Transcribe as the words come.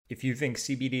If you think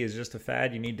CBD is just a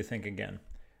fad, you need to think again.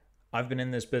 I've been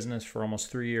in this business for almost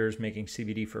 3 years making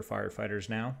CBD for firefighters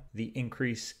now. The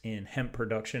increase in hemp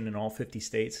production in all 50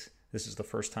 states, this is the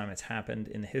first time it's happened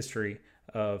in the history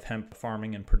of hemp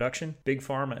farming and production. Big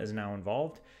Pharma is now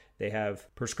involved. They have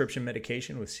prescription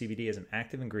medication with CBD as an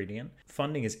active ingredient.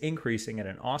 Funding is increasing at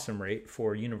an awesome rate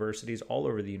for universities all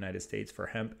over the United States for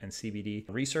hemp and CBD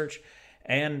research.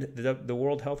 And the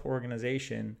World Health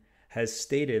Organization has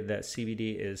stated that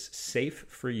CBD is safe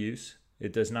for use.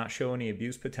 It does not show any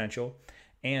abuse potential,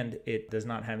 and it does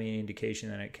not have any indication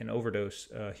that it can overdose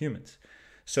humans.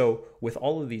 So with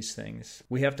all of these things,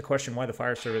 we have to question why the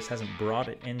fire service hasn't brought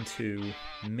it into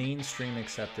mainstream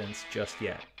acceptance just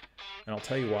yet. And I'll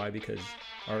tell you why, because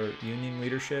our union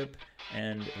leadership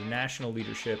and the national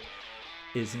leadership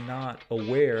is not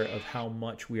aware of how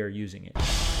much we are using it.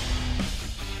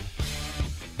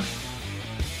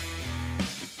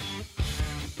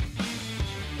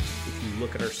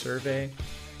 Look at our survey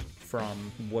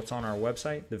from what's on our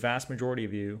website. The vast majority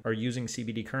of you are using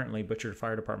CBD currently, but your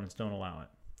fire departments don't allow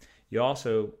it. You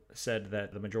also said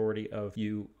that the majority of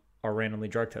you are randomly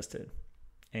drug tested,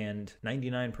 and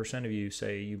 99% of you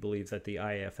say you believe that the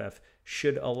IAFF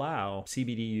should allow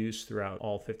CBD use throughout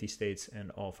all 50 states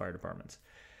and all fire departments.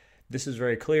 This is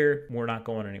very clear. We're not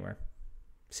going anywhere.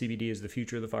 CBD is the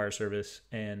future of the fire service,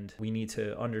 and we need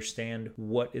to understand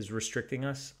what is restricting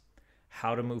us,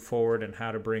 how to move forward, and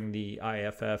how to bring the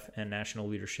IAFF and national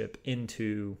leadership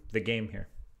into the game here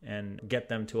and get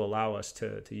them to allow us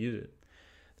to use it.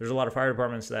 There's a lot of fire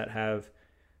departments that have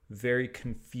very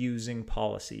confusing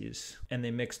policies, and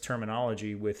they mix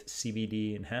terminology with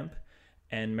CBD and hemp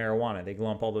and marijuana. They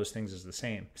lump all those things as the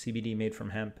same. CBD made from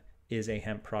hemp is a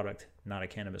hemp product, not a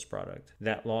cannabis product.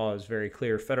 That law is very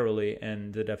clear federally,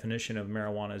 and the definition of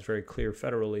marijuana is very clear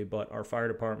federally, but our fire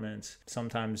departments,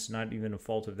 sometimes not even a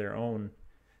fault of their own,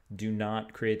 do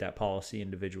not create that policy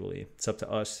individually. It's up to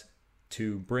us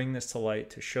to bring this to light,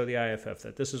 to show the IAFF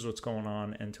that this is what's going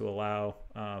on, and to allow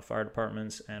fire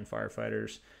departments and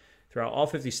firefighters throughout all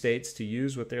 50 states to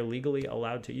use what they're legally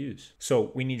allowed to use.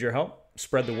 So we need your help.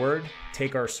 Spread the word,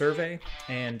 take our survey,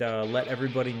 and let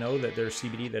everybody know that there's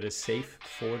CBD that is safe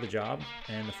for the job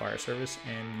and the fire service.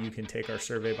 And you can take our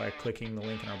survey by clicking the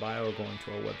link in our bio or going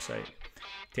to our website.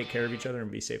 Take care of each other and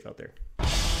be safe out there.